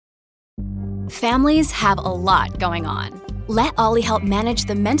Families have a lot going on. Let Ollie help manage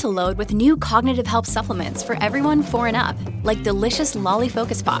the mental load with new cognitive help supplements for everyone 4 and up, like delicious Lolly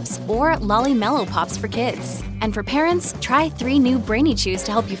Focus Pops or Lolly Mellow Pops for kids. And for parents, try 3 new Brainy Chews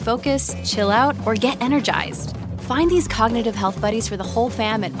to help you focus, chill out, or get energized. Find these cognitive health buddies for the whole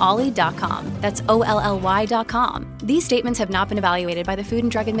fam at ollie.com. That's OLLY.com. These statements have not been evaluated by the Food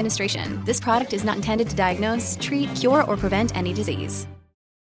and Drug Administration. This product is not intended to diagnose, treat, cure, or prevent any disease.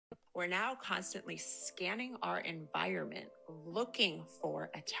 We're now constantly scanning our environment, looking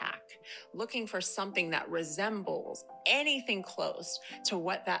for attack, looking for something that resembles anything close to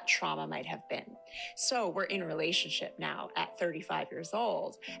what that trauma might have been. So we're in a relationship now at 35 years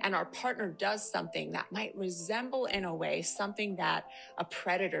old, and our partner does something that might resemble in a way something that a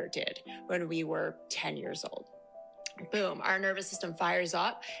predator did when we were 10 years old. Boom, our nervous system fires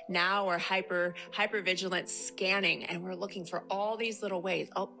up. Now we're hyper vigilant scanning, and we're looking for all these little ways.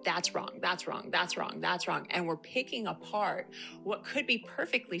 Oh, that's wrong, that's wrong, that's wrong, that's wrong. And we're picking apart what could be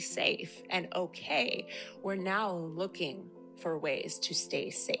perfectly safe and okay. We're now looking for ways to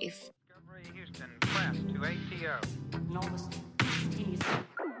stay safe. Discovery Houston, press to ATO.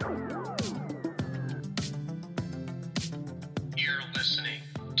 You're listening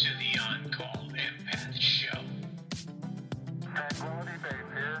to the On-Call Empath Show. Tranquility Base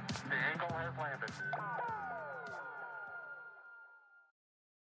here. The Eagle has landed.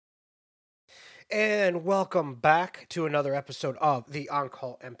 And welcome back to another episode of the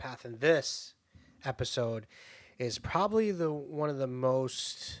On-Call Empath. And this episode is probably one of the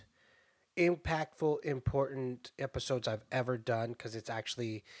most impactful, important episodes I've ever done, because it's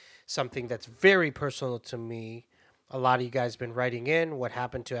actually something that's very personal to me. A lot of you guys have been writing in what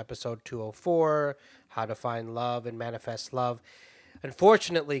happened to episode 204, how to find love and manifest love.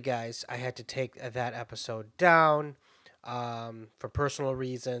 Unfortunately, guys, I had to take that episode down for personal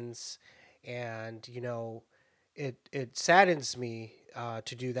reasons. And, you know, it saddens me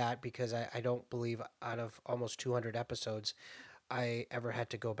to do that, because I don't believe out of almost 200 episodes, I ever had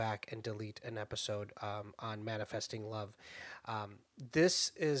to go back and delete an episode on manifesting love.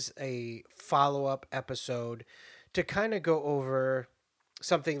 This is a follow-up episode to kind of go over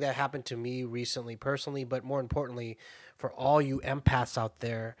something that happened to me recently personally, but more importantly, for all you empaths out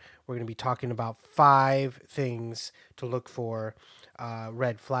there, we're going to be talking about 5 things to look for,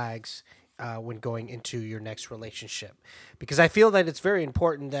 red flags, when going into your next relationship. Because I feel that it's very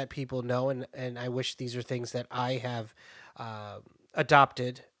important that people know, and I wish these are things that I have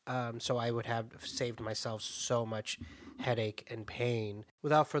adopted, so I would have saved myself so much headache and pain.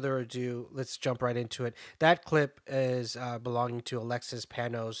 Without further ado, let's jump right into it. That clip is belonging to Alexis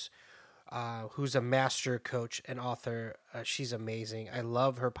Panos, who's a master coach and author. She's amazing. I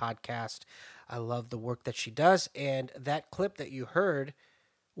love her podcast. I love the work that she does. And that clip that you heard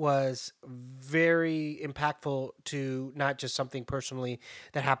was very impactful to not just something personally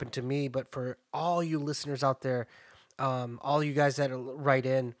that happened to me, but for all you listeners out there, all you guys that write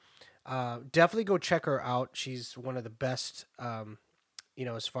in, definitely go check her out. She's one of the best,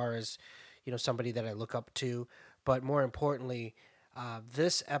 as far as, somebody that I look up to. But more importantly,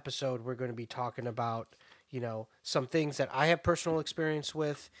 this episode, we're going to be talking about, some things that I have personal experience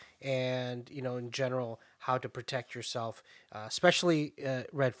with, and, in general, how to protect yourself, especially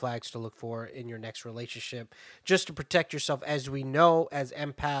red flags to look for in your next relationship, just to protect yourself. As we know, as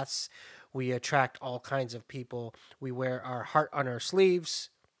empaths, we attract all kinds of people. We wear our heart on our sleeves,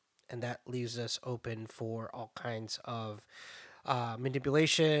 and that leaves us open for all kinds of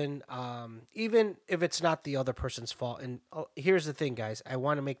manipulation, even if it's not the other person's fault. And here's the thing, guys. I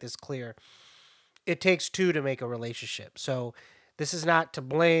want to make this clear. It takes 2 to make a relationship. So this is not to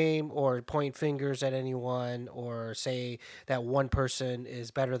blame or point fingers at anyone or say that one person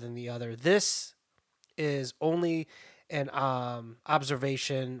is better than the other. This is only an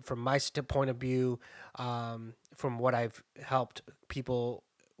observation from my point of view, from what I've helped people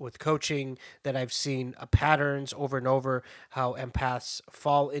with coaching, that I've seen patterns over and over, how empaths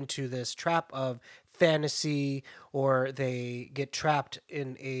fall into this trap of fantasy, or they get trapped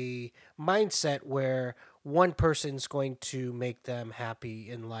in a mindset where one person's going to make them happy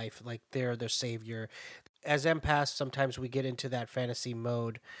in life, like they're their savior. As empaths, sometimes we get into that fantasy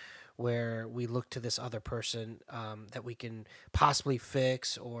mode where we look to this other person that we can possibly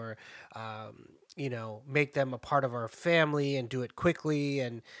fix, or make them a part of our family and do it quickly,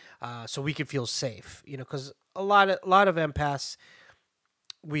 and so we can feel safe. Because a lot of empaths,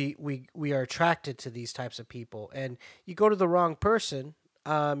 we are attracted to these types of people, and you go to the wrong person,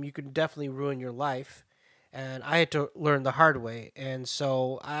 you can definitely ruin your life. And I had to learn the hard way, and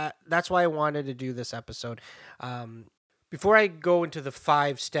so that's why I wanted to do this episode. Before I go into the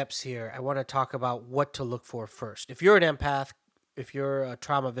 5 steps here, I want to talk about what to look for first. If you're an empath, if you're a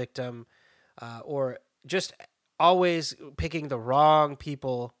trauma victim, or just always picking the wrong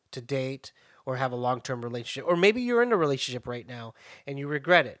people to date or have a long-term relationship, or maybe you're in a relationship right now and you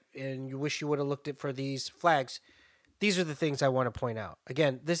regret it and you wish you would have looked at for these flags, these are the things I want to point out.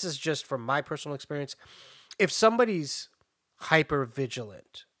 Again, this is just from my personal experience. If somebody's hyper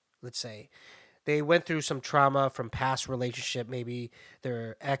vigilant, let's say, they went through some trauma from past relationship. Maybe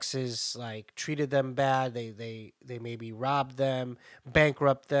their exes like treated them bad. They maybe robbed them,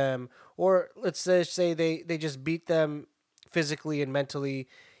 bankrupt them, or let's just say they just beat them physically and mentally.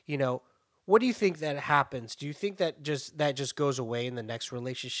 You know, what do you think that happens? Do you think that just goes away in the next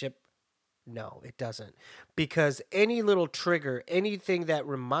relationship? No, it doesn't, because any little trigger, anything that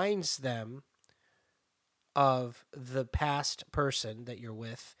reminds them of the past person that you're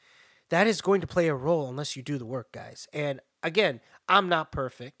with, that is going to play a role unless you do the work, guys. And again, I'm not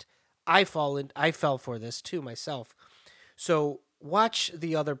perfect. I fell for this too myself. So watch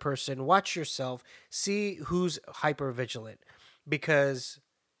the other person, watch yourself, see who's hyper vigilant, because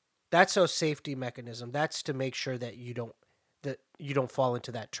that's a safety mechanism. That's to make sure that you don't fall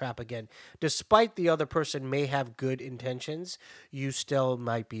into that trap again. Despite the other person may have good intentions, you still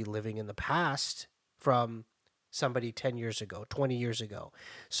might be living in the past from somebody 10 years ago, 20 years ago.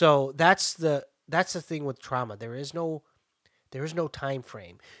 So that's the thing with trauma. There is no time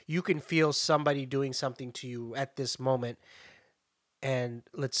frame. You can feel somebody doing something to you at this moment, and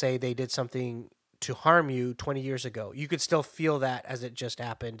let's say they did something to harm you 20 years ago. You could still feel that as it just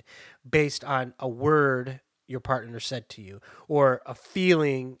happened based on a word your partner said to you or a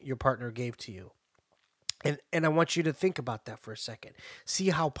feeling your partner gave to you. And I want you to think about that for a second.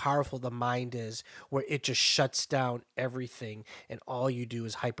 See how powerful the mind is, where it just shuts down everything, and all you do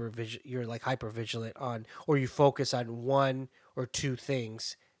is you're like hyper vigilant on, or you focus on one or two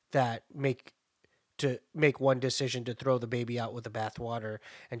things that make one decision to throw the baby out with the bathwater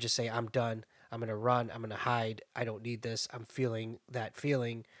and just say, I'm done. I'm going to run. I'm going to hide. I don't need this. I'm feeling that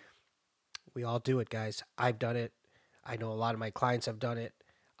feeling. We all do it, guys. I've done it. I know a lot of my clients have done it.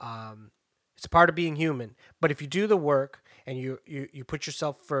 It's a part of being human. But if you do the work and you put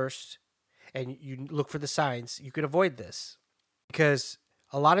yourself first and you look for the signs, you can avoid this. Because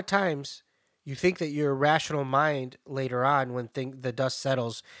a lot of times you think that your rational mind later on, when the dust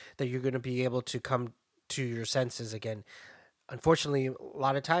settles, that you're going to be able to come to your senses again. Unfortunately, a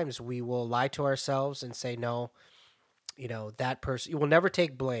lot of times we will lie to ourselves and say, no, that person, you will never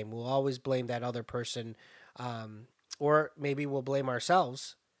take blame. We'll always blame that other person. Or maybe we'll blame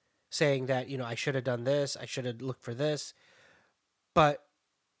ourselves, saying that, I should have done this. I should have looked for this. But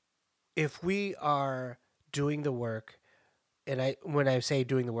if we are doing the work, and when I say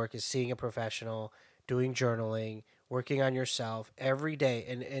doing the work is seeing a professional, doing journaling, working on yourself every day.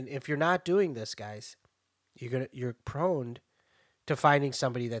 And if you're not doing this, guys, you're prone to finding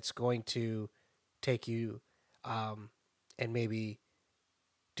somebody that's going to take you and maybe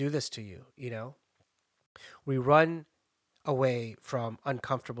do this to you. We run away from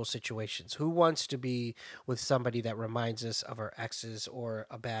uncomfortable situations. Who wants to be with somebody that reminds us of our exes or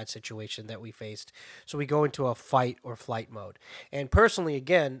a bad situation that we faced? So we go into a fight or flight mode. And personally,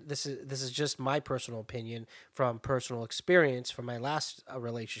 again, this is just my personal opinion from personal experience from my last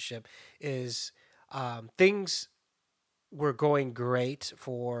relationship, is things were going great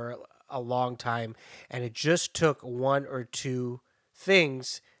for a long time, and it just took one or two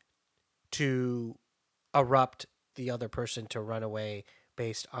things to erupt the other person to run away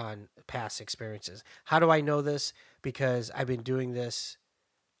based on past experiences. How do I know this? Because I've been doing this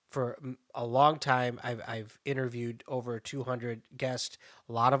for a long time. I've interviewed over 200 guests.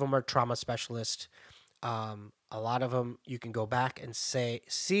 A lot of them are trauma specialists. A lot of them you can go back and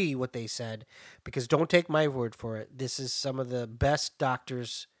see what they said, because don't take my word for it. This is some of the best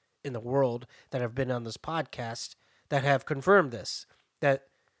doctors in the world that have been on this podcast that have confirmed this, that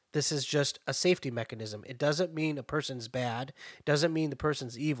this is just a safety mechanism. It doesn't mean a person's bad. It doesn't mean the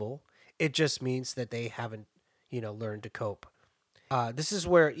person's evil. It just means that they haven't, learned to cope. This is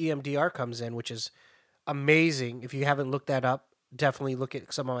where EMDR comes in, which is amazing. If you haven't looked that up, definitely look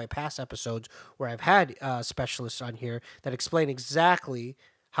at some of my past episodes where I've had specialists on here that explain exactly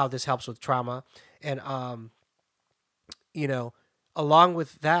how this helps with trauma. And, along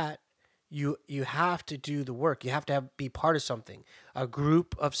with that, you have to do the work. You have to be part of something, a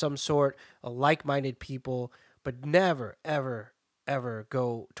group of some sort, a like-minded people, but never, ever, ever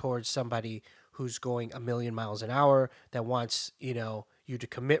go towards somebody who's going a million miles an hour that wants, you to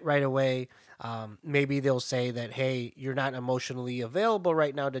commit right away. Maybe they'll say that, hey, you're not emotionally available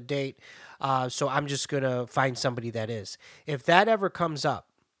right now to date, so I'm just going to find somebody that is. If that ever comes up,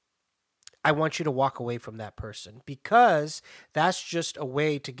 I want you to walk away from that person, because that's just a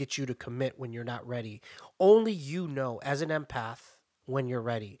way to get you to commit when you're not ready. Only you know, as an empath, when you're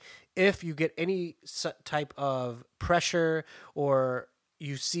ready. If you get any type of pressure, or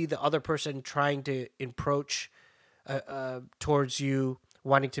you see the other person trying to approach towards you,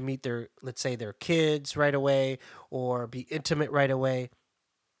 wanting to meet let's say their kids right away, or be intimate right away,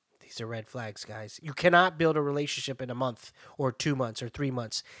 these are red flags, guys. You cannot build a relationship in a month or 2 months or 3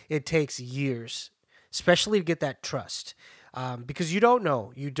 months. It takes years, especially to get that trust. Because you don't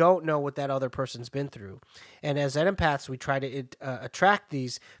know. You don't know what that other person's been through. And as empaths, we try to attract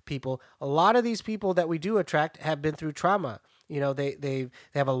these people. A lot of these people that we do attract have been through trauma. They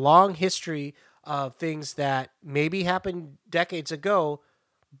have a long history of things that maybe happened decades ago,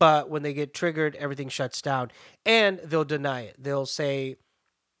 but when they get triggered, everything shuts down. And they'll deny it. They'll say,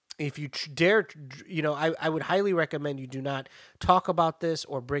 if you dare, I would highly recommend you do not talk about this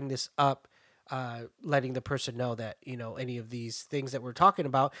or bring this up, letting the person know that, any of these things that we're talking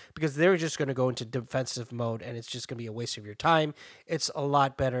about, because they're just going to go into defensive mode and it's just going to be a waste of your time. It's a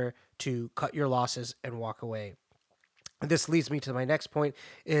lot better to cut your losses and walk away. This leads me to my next point,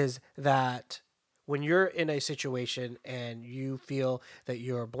 is that when you're in a situation and you feel that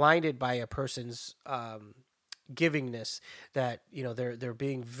you're blinded by a person's givingness, that they're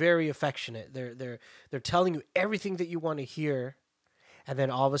being very affectionate, they're telling you everything that you want to hear, and then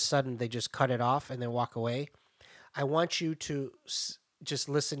all of a sudden they just cut it off and then walk away. I want you to just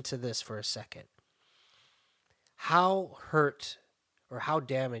listen to this for a second. How hurt or how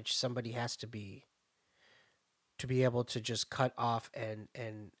damaged somebody has to be able to just cut off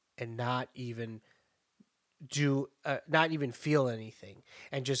and not even not even feel anything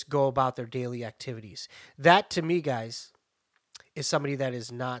and just go about their daily activities. That, to me, guys, is somebody that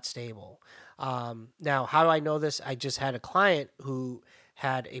is not stable. Now, how do I know this? I just had a client who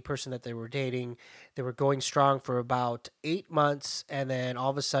had a person that they were dating. They were going strong for about 8 months, and then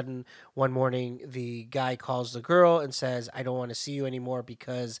all of a sudden, one morning, the guy calls the girl and says, I don't want to see you anymore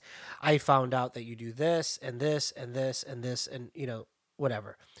because I found out that you do this and this and this and this and,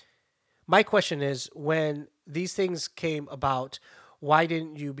 whatever. My question is, when these things came about, why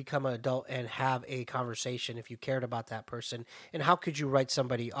didn't you become an adult and have a conversation if you cared about that person? And how could you write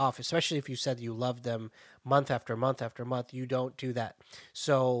somebody off, especially if you said you loved them month after month after month? You don't do that.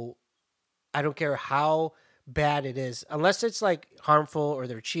 So I don't care how bad it is, unless it's like harmful or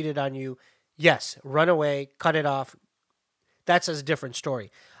they're cheated on you. Yes, run away, cut it off. That's a different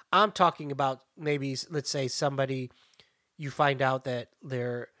story. I'm talking about maybe, let's say, somebody, you find out that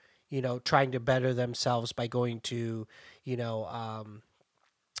they're, trying to better themselves by going to,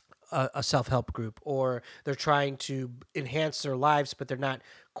 a self-help group, or they're trying to enhance their lives, but they're not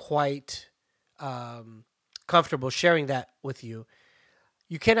quite comfortable sharing that with you.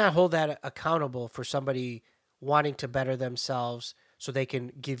 You cannot hold that accountable for somebody wanting to better themselves so they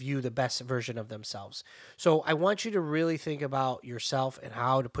can give you the best version of themselves. So I want you to really think about yourself and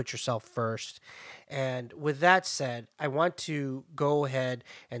how to put yourself first. And with that said, I want to go ahead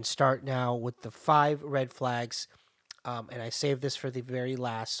and start now with the 5 red flags. And I saved this for the very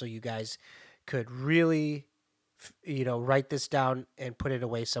last so you guys could really, write this down and put it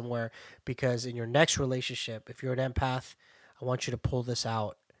away somewhere, because in your next relationship, if you're an empath, I want you to pull this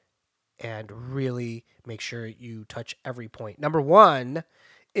out and really make sure you touch every point. Number 1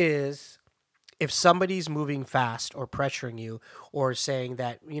 is, if somebody's moving fast or pressuring you or saying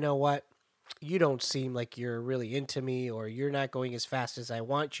that, you know what, you don't seem like you're really into me, or you're not going as fast as I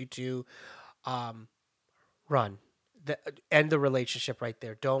want you to, run. End the relationship right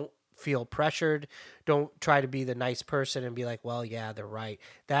there. Don't feel pressured. Don't try to be the nice person and be like, well, yeah, they're right.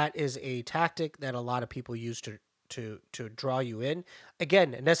 That is a tactic that a lot of people use to draw you in.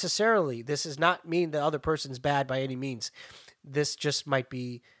 Again, necessarily, this does not mean the other person's bad by any means. This just might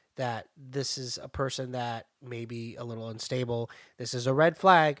be that this is a person that may be a little unstable. This is a red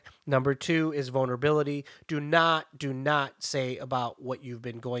flag. Number 2 is vulnerability. Do not say about what you've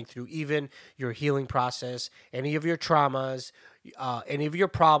been going through, even your healing process, any of your traumas, any of your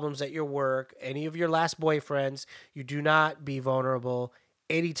problems at your work, any of your last boyfriends. You do not be vulnerable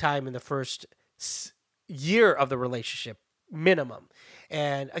anytime in the first year of the relationship, minimum.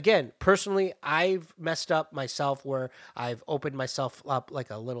 And again, personally, I've messed up myself where I've opened myself up like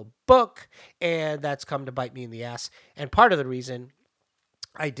a little book, and that's come to bite me in the ass. And part of the reason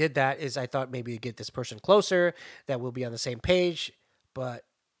I did that is I thought maybe to get this person closer, that we'll be on the same page, but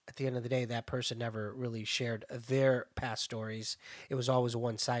at the end of the day, that person never really shared their past stories. It was always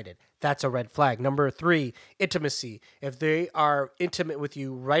one-sided. That's a red flag. Number 3, intimacy. If they are intimate with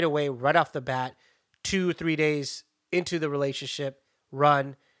you right away, right off the bat, 2-3 days into the relationship,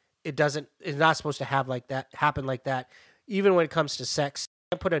 run. It's not supposed to happen like that. Even when it comes to sex,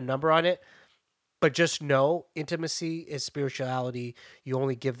 you can't put a number on it, but just know intimacy is spirituality. You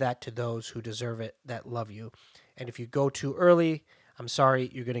only give that to those who deserve it, that love you. And if you go too early, I'm sorry,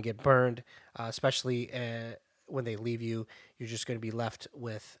 you're going to get burned, especially when they leave you. You're just going to be left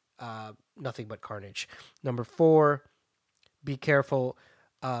with nothing but carnage. Number 4, be careful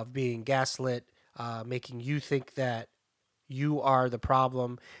of being gaslit, making you think that you are the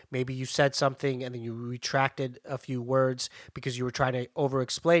problem. Maybe you said something and then you retracted a few words because you were trying to over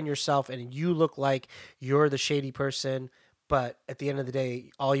explain yourself and you look like you're the shady person. But at the end of the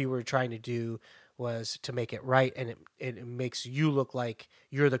day, all you were trying to do was to make it right, and it makes you look like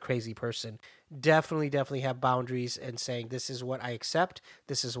you're the crazy person. Definitely have boundaries and saying, this is what I accept,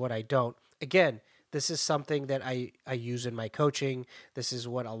 this is what I don't. Again, this is something that I use in my coaching. This is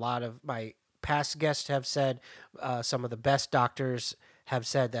what a lot of my past guests have said. Some of the best doctors have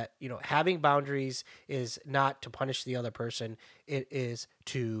said that, having boundaries is not to punish the other person. It is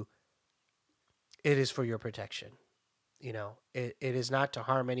for your protection. It is not to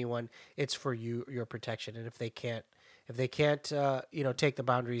harm anyone. It's for your protection. And if they can't, take the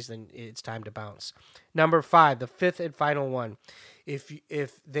boundaries, then it's time to bounce. Number 5, the 5th and final one.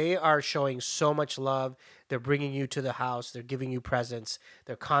 If they are showing so much love, they're bringing you to the house, they're giving you presents,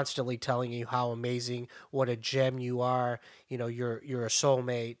 they're constantly telling you how amazing, what a gem you are, you're a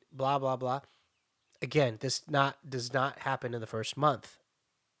soulmate, blah blah blah. Again, this does not happen in the first month.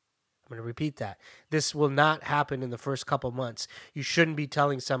 I'm going to repeat that. This will not happen in the first couple months. You shouldn't be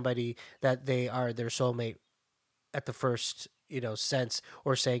telling somebody that they are their soulmate at the first, sense,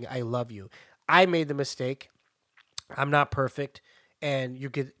 or saying, I love you. I made the mistake. I'm not perfect. And you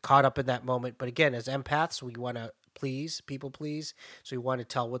get caught up in that moment. But again, as empaths, we want to people please. So we want to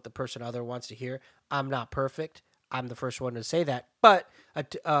tell what the person other wants to hear. I'm not perfect. I'm the first one to say that. But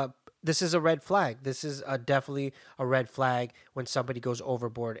this is a red flag. This is definitely a red flag when somebody goes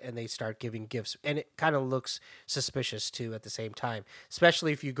overboard and they start giving gifts. And it kind of looks suspicious too at the same time,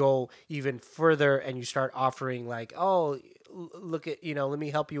 especially if you go even further and you start offering like, oh, look at, let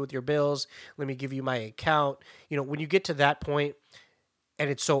me help you with your bills. Let me give you my account. When you get to that point and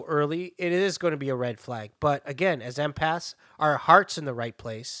it's so early, it is going to be a red flag. But again, as empaths, our heart's in the right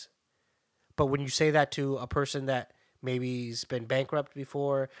place. But when you say that to a person that maybe's been bankrupt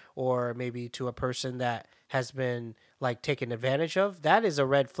before, or maybe to a person that has been like taken advantage of, that is a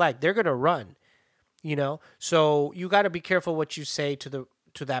red flag. They're going to run, So you got to be careful what you say to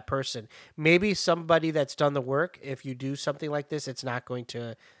that person. Maybe somebody that's done the work, if you do something like this, it's not going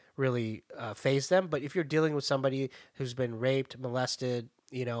to really phase them. But if you're dealing with somebody who's been raped, molested,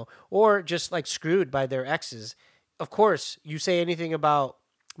 or just like screwed by their exes, of course, you say anything about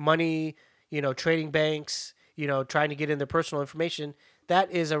money, trading banks, trying to get in their personal information,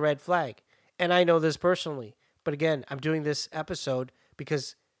 that is a red flag. And I know this personally. But again, I'm doing this episode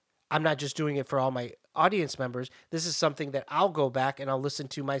because I'm not just doing it for all my audience members. This is something that I'll go back and I'll listen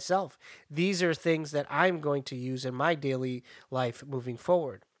to myself. These are things that I'm going to use in my daily life moving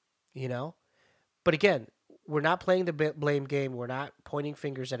forward, But again, we're not playing the blame game. We're not pointing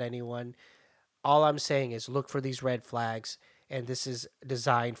fingers at anyone. All I'm saying is look for these red flags. And this is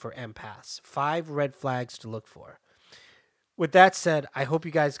designed for empaths. 5 red flags to look for. With that said, I hope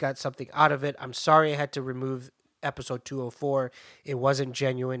you guys got something out of it. I'm sorry I had to remove episode 204. It wasn't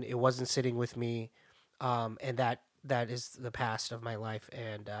genuine. It wasn't sitting with me. And that is the past of my life,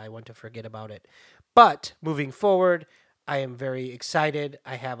 and I want to forget about it. But moving forward, I am very excited.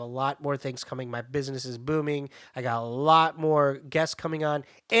 I have a lot more things coming. My business is booming. I got a lot more guests coming on,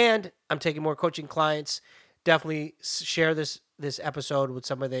 and I'm taking more coaching clients. Definitely share this episode with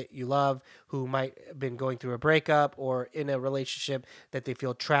somebody that you love who might have been going through a breakup or in a relationship that they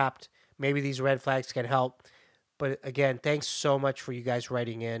feel trapped. Maybe these red flags can help. But again, thanks so much for you guys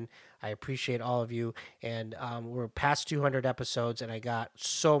writing in. I appreciate all of you. And we're past 200 episodes, and I got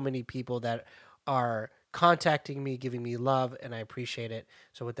so many people that are contacting me, giving me love, and I appreciate it.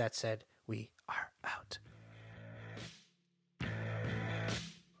 So with that said, we are out.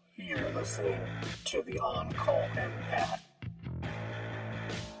 You're listening to the On-Call Empath.